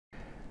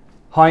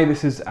Hi,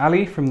 this is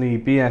Ali from the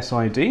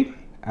BSID,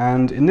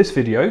 and in this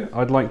video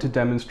I'd like to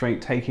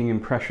demonstrate taking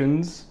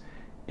impressions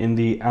in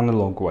the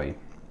analog way.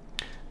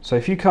 So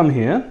if you come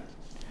here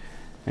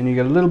and you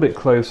get a little bit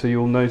closer,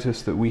 you'll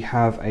notice that we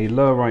have a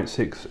lower right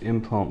 6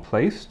 implant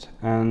placed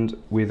and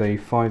with a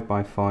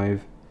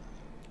 5x5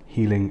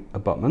 healing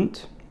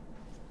abutment.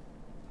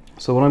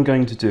 So what I'm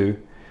going to do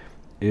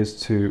is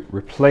to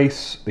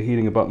replace the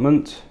healing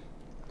abutment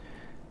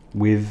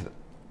with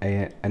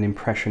an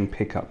impression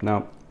pickup.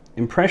 Now,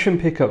 impression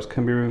pickups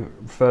can be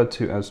referred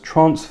to as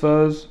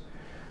transfers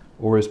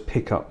or as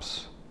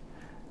pickups,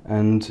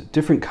 and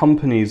different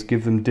companies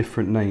give them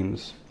different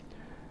names.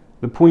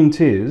 The point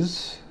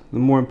is, the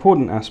more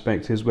important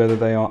aspect is whether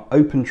they are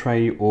open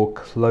tray or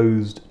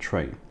closed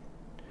tray.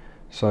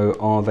 So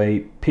are they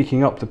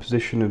picking up the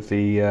position of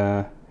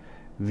the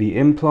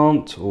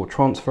implant or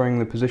transferring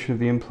the position of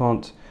the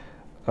implant?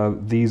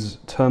 These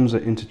terms are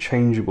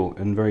interchangeable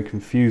and very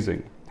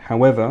confusing.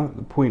 However,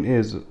 the point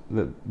is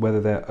that whether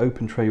they're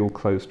open tray or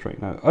closed tray.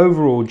 Now,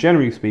 overall,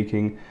 generally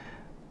speaking,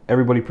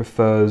 everybody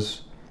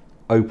prefers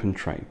open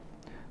tray.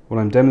 What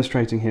I'm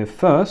demonstrating here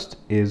first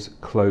is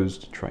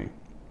closed tray.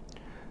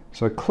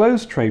 So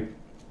closed tray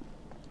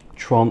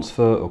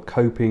transfer or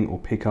coping or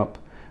pickup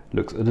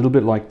looks a little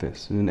bit like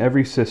this. And in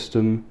every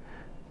system,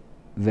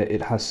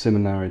 it has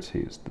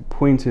similarities. The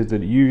point is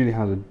that it usually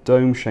has a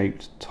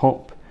dome-shaped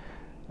top,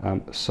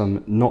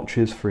 some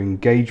notches for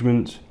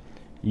engagement,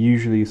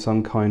 usually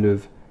some kind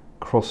of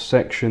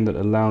cross-section that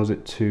allows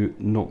it to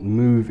not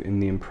move in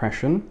the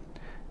impression,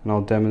 and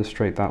I'll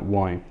demonstrate that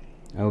why.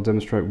 I'll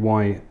demonstrate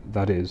why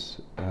that is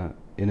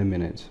in a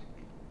minute.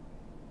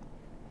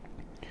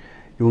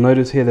 You'll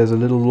notice here there's a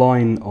little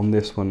line on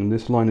this one, and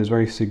this line is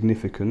very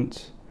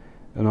significant,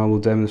 and I will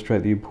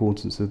demonstrate the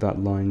importance of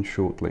that line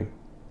shortly.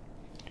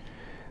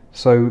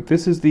 So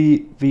this is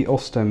the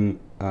Osstem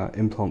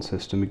implant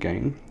system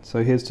again.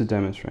 So here's to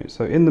demonstrate.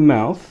 So in the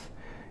mouth,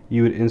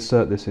 you would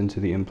insert this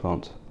into the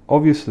implant.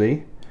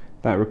 Obviously,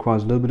 that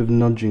requires a little bit of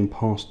nudging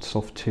past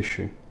soft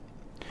tissue.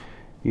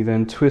 You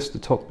then twist the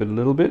top bit a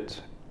little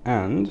bit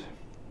and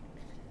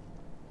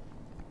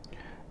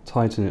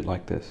tighten it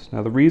like this.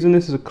 Now, the reason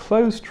this is a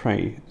closed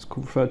tray, it's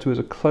referred to as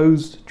a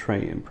closed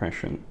tray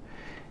impression,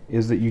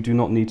 is that you do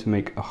not need to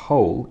make a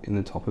hole in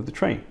the top of the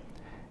tray.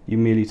 You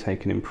merely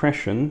take an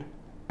impression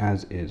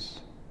as is,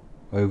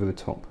 over the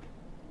top,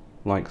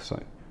 like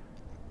so.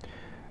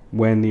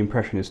 When the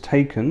impression is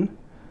taken,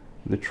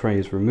 the tray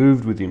is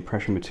removed with the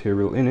impression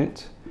material in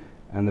it,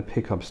 and the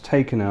pickup's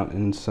taken out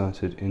and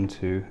inserted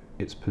into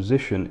its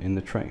position in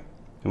the tray,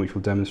 and which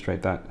will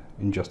demonstrate that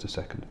in just a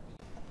second.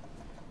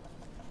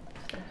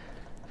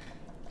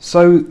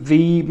 So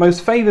the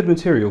most favoured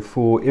material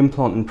for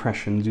implant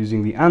impressions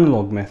using the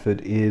analog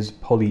method is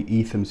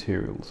polyether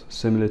materials,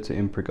 similar to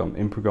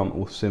Improgum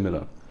or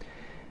similar.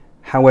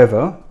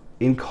 However,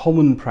 in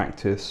common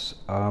practice,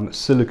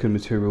 silicon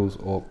materials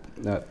or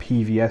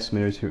PVS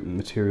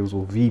materials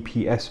or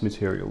VPS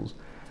materials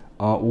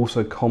are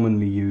also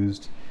commonly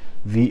used,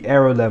 the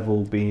error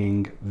level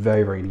being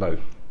very, very low.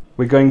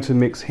 We're going to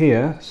mix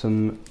here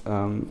some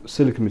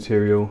silicon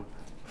material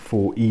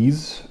for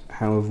ease.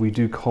 However, we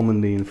do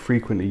commonly and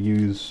frequently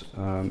use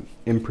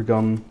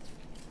Improgum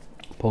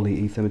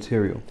polyether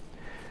material.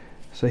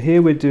 So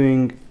here we're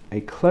doing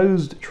a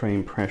closed tray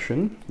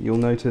impression. You'll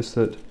notice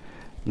that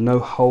no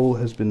hole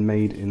has been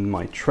made in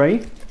my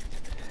tray.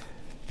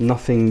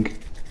 Nothing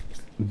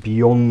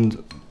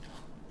beyond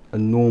a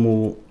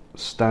normal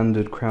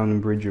standard crown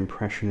and bridge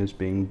impression is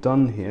being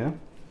done here.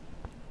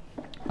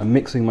 I'm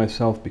mixing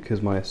myself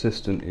because my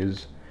assistant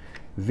is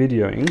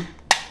videoing,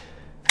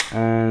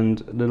 and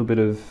a little bit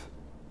of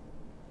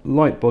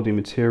light body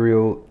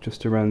material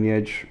just around the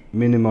edge,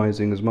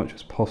 minimizing as much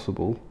as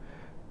possible,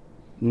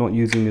 not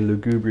using a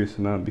lugubrious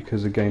amount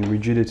because again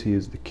rigidity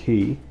is the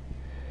key,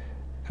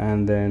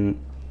 and then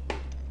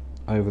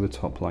over the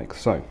top like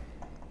so.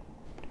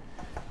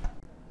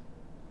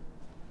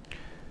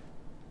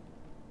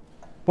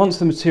 Once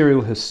the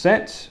material has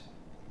set,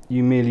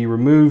 you merely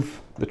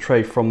remove the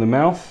tray from the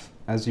mouth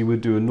as you would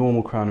do a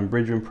normal crown and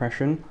bridge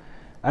impression,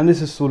 and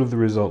this is sort of the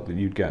result that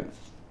you'd get.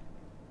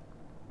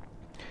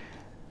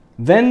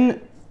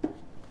 Then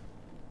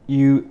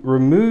you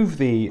remove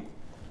the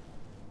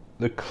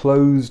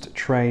closed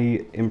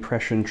tray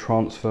impression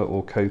transfer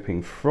or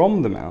coping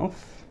from the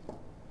mouth,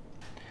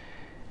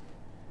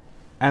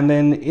 and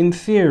then in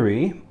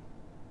theory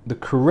the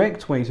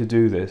correct way to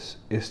do this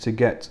is to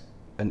get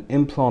an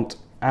implant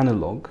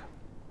analog,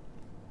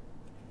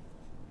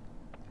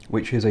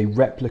 which is a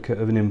replica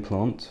of an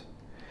implant,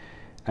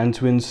 and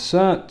to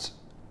insert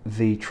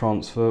the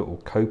transfer or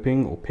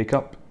coping or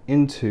pickup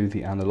into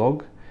the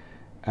analog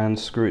and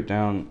screw it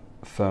down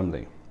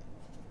firmly.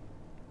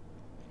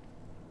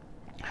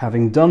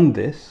 Having done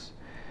this,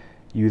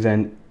 you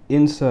then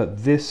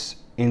insert this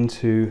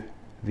into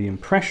the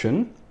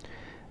impression,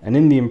 and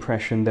in the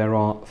impression there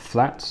are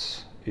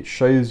flats. It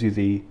shows you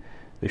the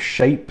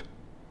shape,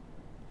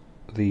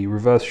 the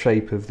reverse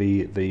shape of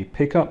the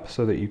pickup,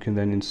 so that you can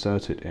then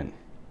insert it in.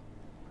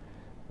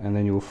 And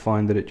then you'll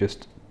find that it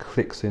just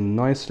clicks in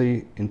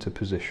nicely into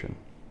position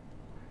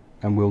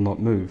and will not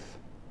move.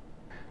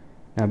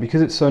 Now,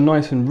 because it's so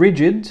nice and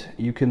rigid,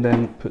 you can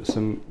then put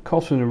some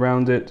cotton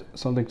around it,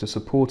 something to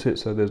support it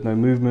so there's no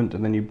movement,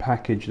 and then you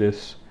package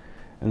this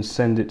and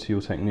send it to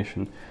your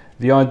technician.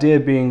 The idea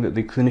being that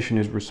the clinician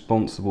is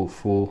responsible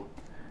for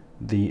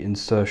the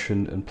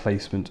insertion and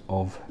placement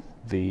of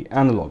the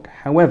analog.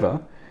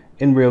 However,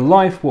 in real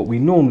life, what we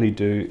normally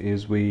do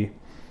is we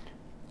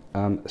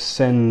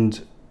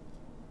send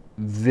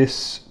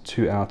this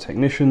to our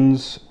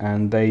technicians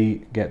and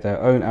they get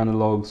their own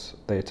analogs,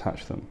 they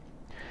attach them.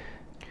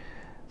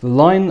 The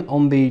line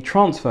on the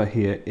transfer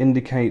here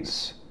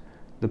indicates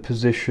the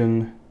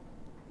position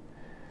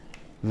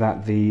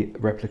that the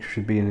replica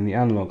should be in the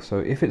analog. So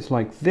if it's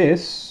like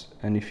this,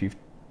 and if you've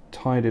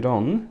tied it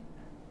on,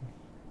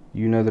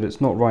 you know that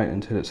it's not right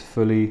until it's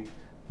the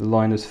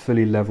line is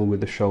fully level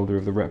with the shoulder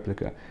of the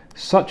replica.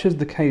 Such is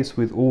the case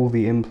with all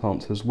the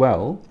implants as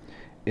well,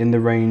 in the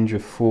range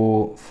of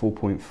 4,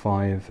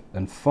 4.5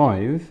 and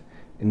 5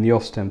 in the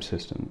Osstem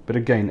system. But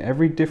again,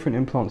 every different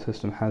implant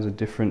system has a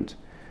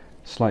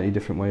slightly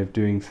different way of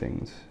doing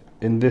things.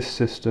 In this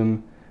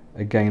system,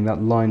 again,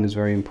 that line is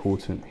very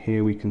important.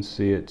 Here we can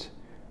see it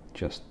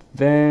just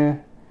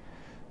there,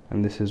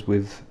 and this is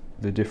with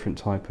the different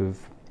type of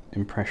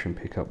impression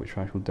pickup, which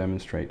I shall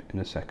demonstrate in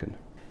a second.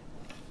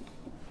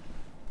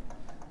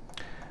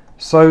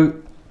 So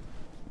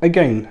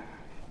again,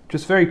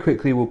 just very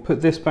quickly, we'll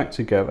put this back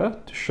together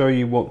to show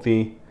you what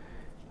the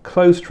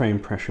closed tray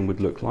impression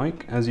would look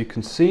like. As you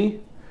can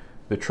see,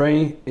 the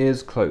tray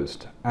is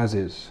closed, as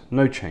is,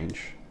 no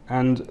change.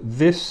 And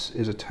this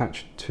is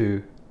attached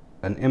to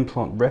an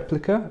implant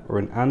replica or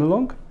an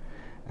analog,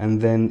 and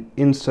then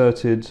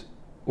inserted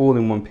all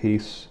in one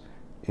piece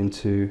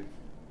into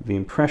the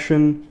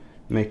impression,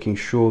 making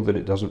sure that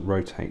it doesn't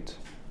rotate.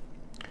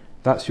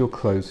 That's your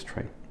closed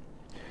tray.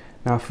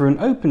 Now for an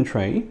open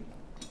tray,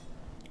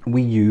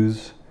 we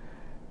use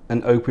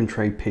an open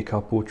tray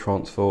pickup or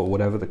transfer, or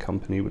whatever the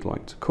company would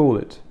like to call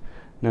it.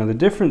 Now the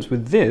difference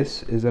with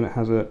this is that it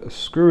has a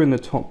screw in the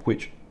top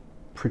which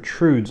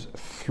protrudes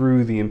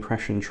through the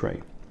impression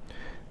tray.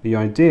 The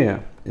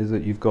idea is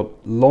that you've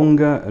got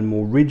longer and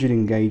more rigid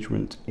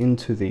engagement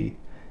into the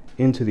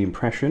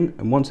impression,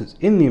 and once it's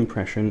in the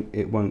impression,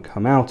 it won't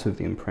come out of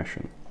the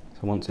impression.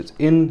 So once it's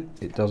in,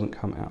 it doesn't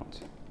come out.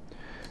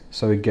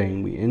 So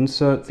again, we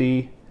insert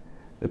the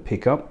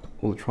pickup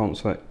or the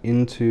transfer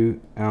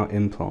into our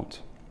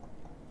implant.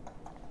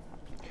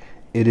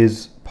 It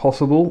is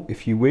possible,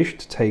 if you wish,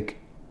 to take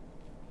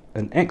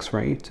an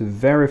X-ray to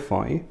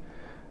verify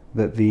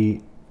that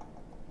the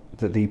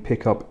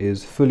pickup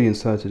is fully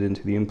inserted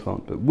into the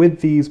implant. But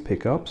with these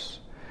pickups,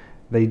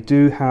 they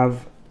do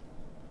have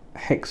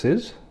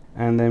hexes,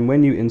 and then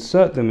when you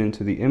insert them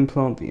into the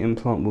implant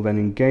will then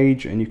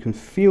engage, and you can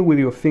feel with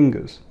your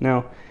fingers.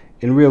 Now,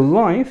 in real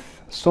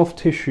life, soft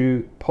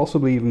tissue,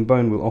 possibly even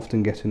bone, will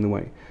often get in the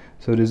way.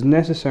 So it is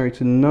necessary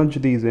to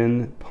nudge these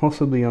in,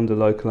 possibly under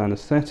local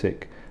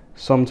anesthetic,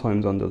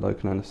 sometimes under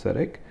local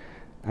anesthetic,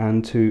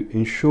 and to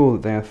ensure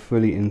that they are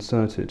fully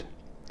inserted.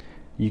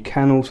 You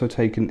can also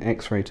take an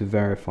X-ray to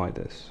verify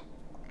this.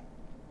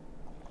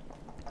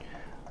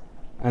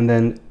 And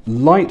then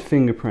light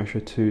finger pressure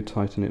to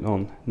tighten it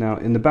on. Now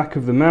in the back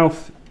of the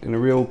mouth, in a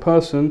real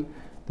person,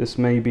 this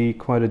may be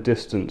quite a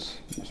distance,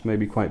 this may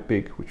be quite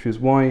big, which is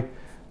why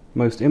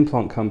most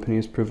implant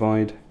companies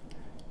provide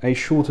a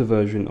shorter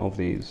version of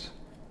these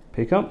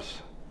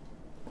pickups,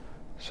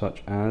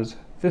 such as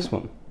this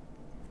one.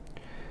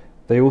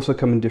 They also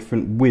come in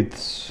different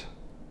widths,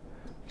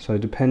 so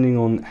depending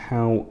on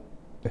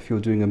if you're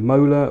doing a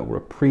molar or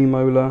a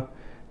premolar,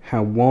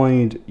 how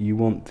wide you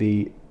want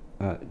the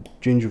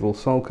gingival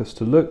sulcus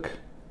to look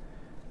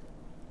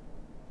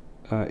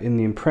in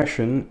the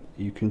impression,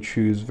 you can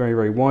choose very,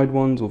 very wide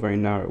ones or very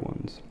narrow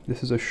ones.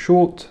 This is a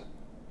short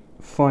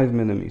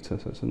 5mm, so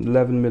it's an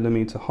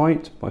 11mm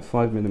height by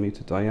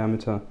 5mm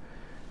diameter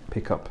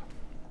pickup.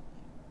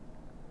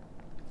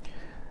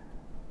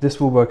 This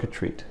will work a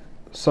treat.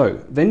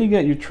 So then you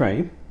get your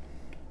tray,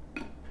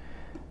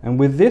 and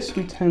with this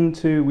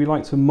we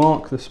like to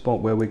mark the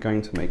spot where we're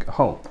going to make a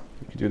hole.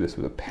 You can do this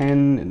with a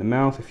pen in the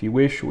mouth if you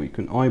wish, or you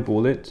can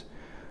eyeball it.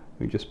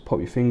 You just pop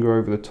your finger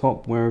over the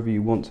top wherever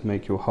you want to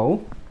make your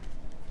hole.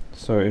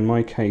 So in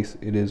my case,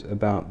 it is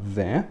about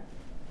there.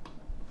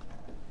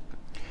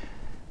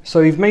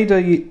 So we've made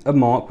a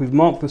mark, we've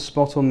marked the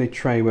spot on the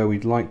tray where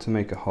we'd like to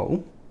make a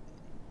hole.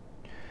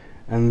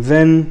 And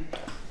then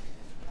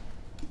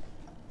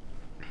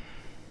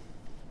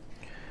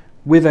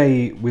with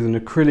an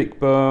acrylic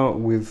burr,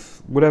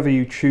 with whatever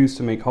you choose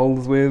to make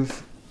holes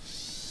with,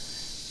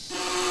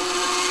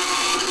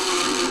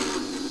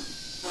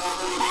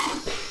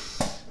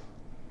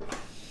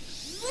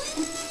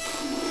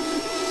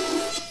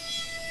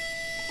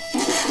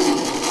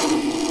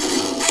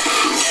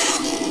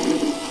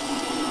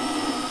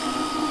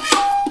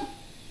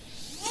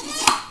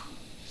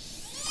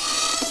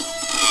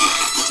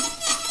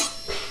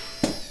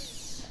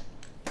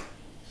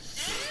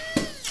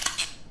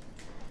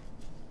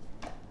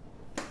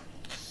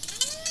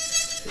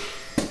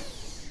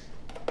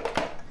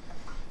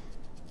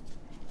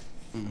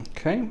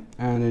 Okay,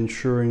 and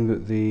ensuring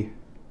that the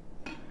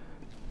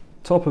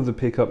top of the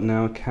pickup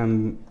now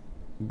can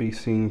be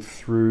seen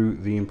through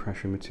the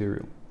impression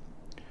material.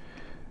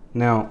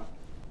 Now,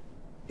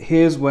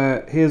 here's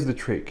the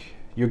trick.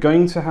 You're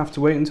going to have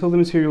to wait until the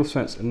material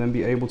sets and then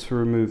be able to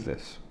remove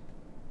this.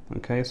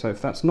 Okay, so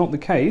if that's not the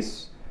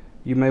case,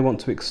 you may want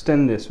to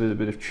extend this with a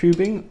bit of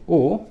tubing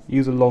or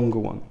use a longer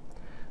one.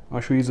 I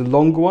shall use a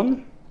longer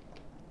one.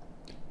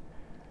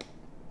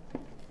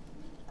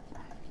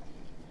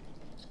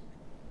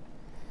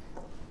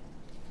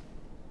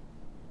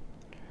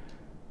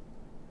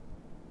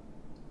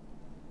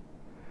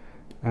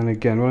 And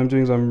again, what I'm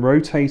doing is I'm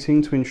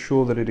rotating to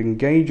ensure that it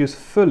engages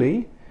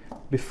fully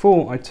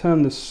before I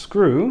turn the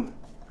screw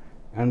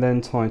and then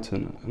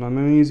tighten. And I'm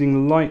only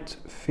using light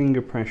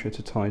finger pressure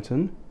to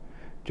tighten,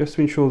 just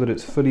to ensure that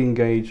it's fully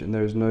engaged and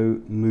there is no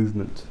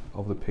movement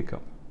of the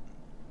pickup.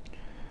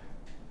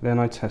 Then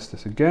I test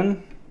this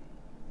again,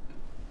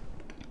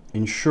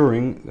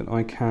 ensuring that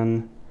I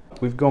can.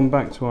 We've gone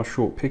back to our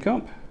short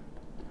pickup,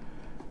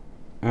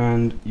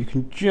 and you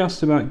can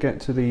just about get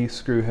to the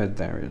screw head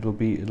there. It'll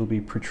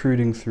be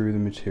protruding through the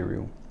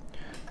material.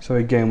 So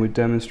again, we're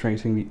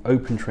demonstrating the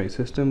open tray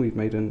system. We've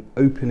made an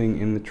opening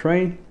in the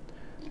tray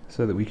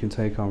so that we can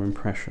take our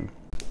impression.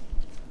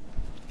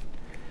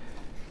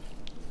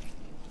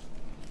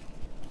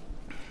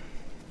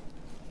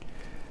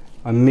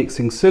 I'm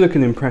mixing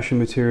silicone impression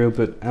material,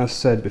 but as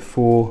said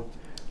before,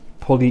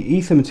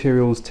 polyether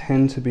materials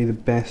tend to be the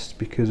best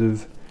because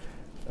of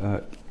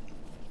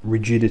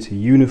rigidity,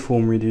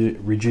 uniform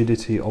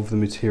rigidity of the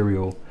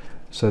material,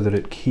 so that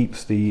it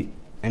keeps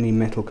any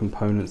metal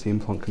components, the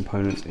implant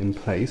components, in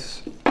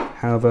place.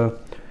 However,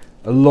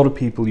 a lot of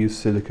people use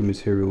silicone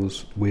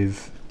materials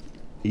with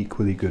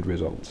equally good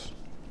results.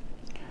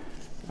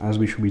 As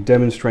we shall be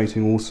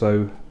demonstrating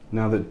also,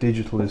 now that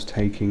digital is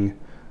taking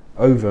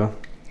over,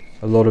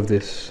 a lot of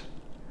this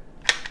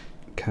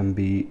can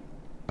be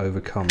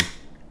overcome.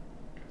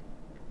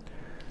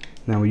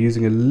 Now we're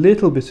using a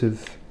little bit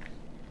of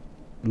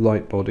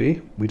light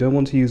body. We don't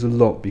want to use a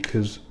lot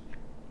because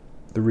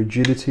the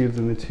rigidity of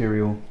the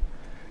material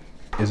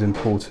is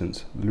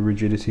important, the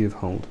rigidity of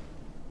hold.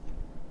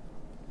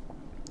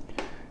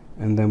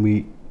 And then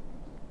we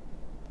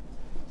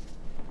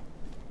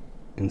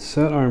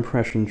insert our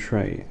impression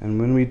tray, and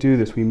when we do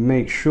this we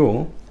make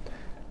sure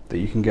that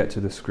you can get to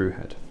the screw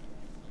head,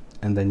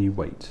 and then you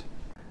wait.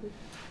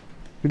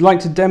 We'd like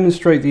to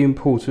demonstrate the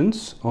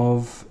importance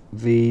of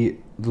the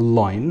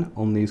line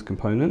on these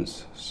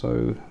components.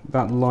 So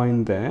that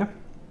line there,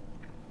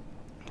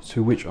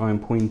 to which I am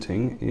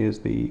pointing, is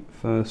the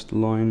first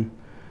line,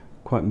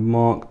 quite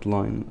marked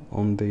line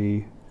on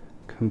the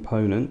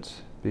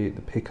component, be it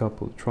the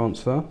pickup or the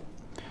transfer,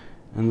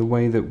 and the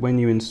way that when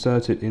you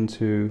insert it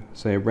into,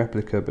 say, a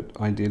replica, but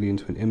ideally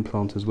into an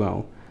implant as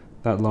well,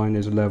 that line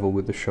is level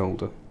with the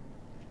shoulder.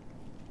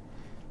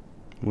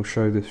 We'll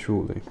show this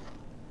shortly.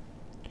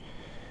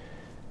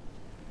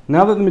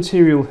 Now that the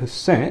material has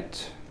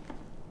set,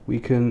 we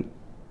can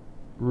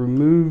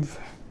remove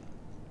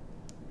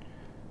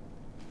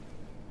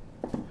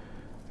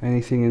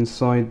anything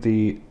inside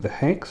the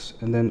hex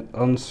and then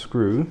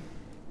unscrew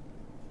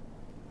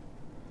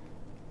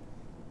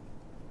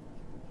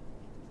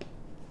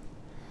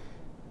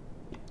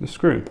the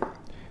screw,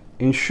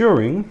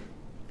 ensuring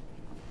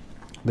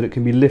that it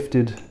can be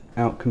lifted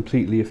out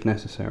completely if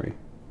necessary,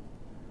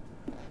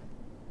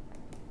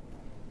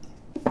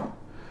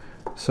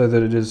 so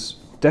that it is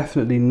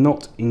definitely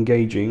not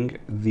engaging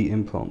the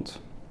implant.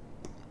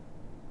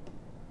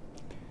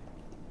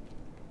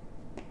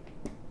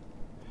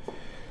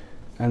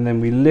 And then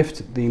we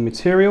lift the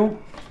material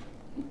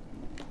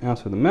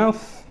out of the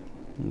mouth,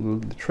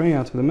 the tray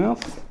out of the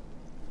mouth,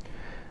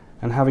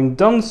 and having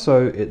done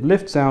so, it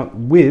lifts out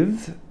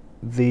with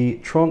the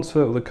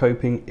transfer of the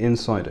coping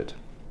inside it,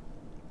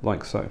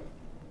 like so,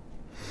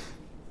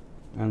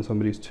 and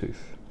somebody's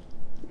tooth.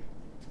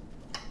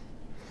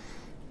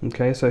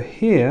 Okay, so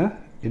here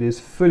it is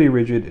fully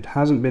rigid. It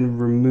hasn't been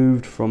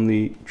removed from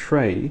the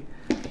tray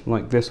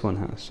like this one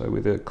has. So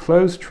with a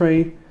closed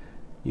tray,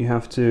 you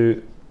have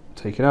to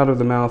take it out of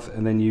the mouth,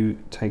 and then you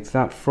take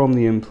that from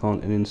the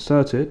implant and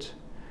insert it,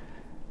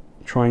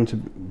 trying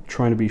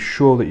to be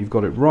sure that you've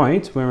got it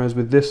right, whereas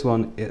with this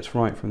one, it's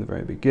right from the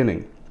very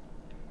beginning.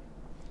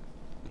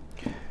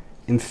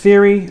 In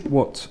theory,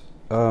 what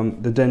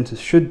the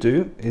dentist should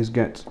do is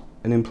get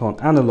an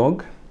implant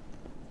analog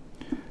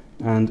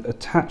and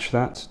attach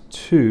that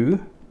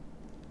to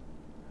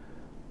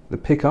the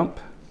pickup,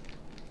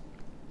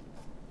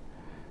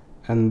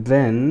 and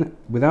then,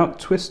 without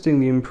twisting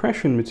the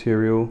impression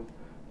material,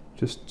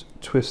 just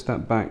twist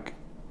that back,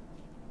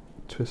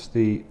 twist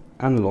the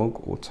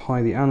analog, or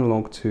tie the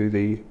analog to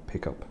the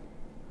pickup,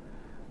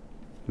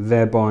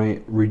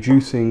 thereby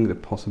reducing the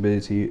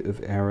possibility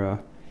of error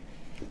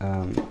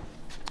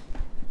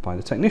by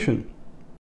the technician.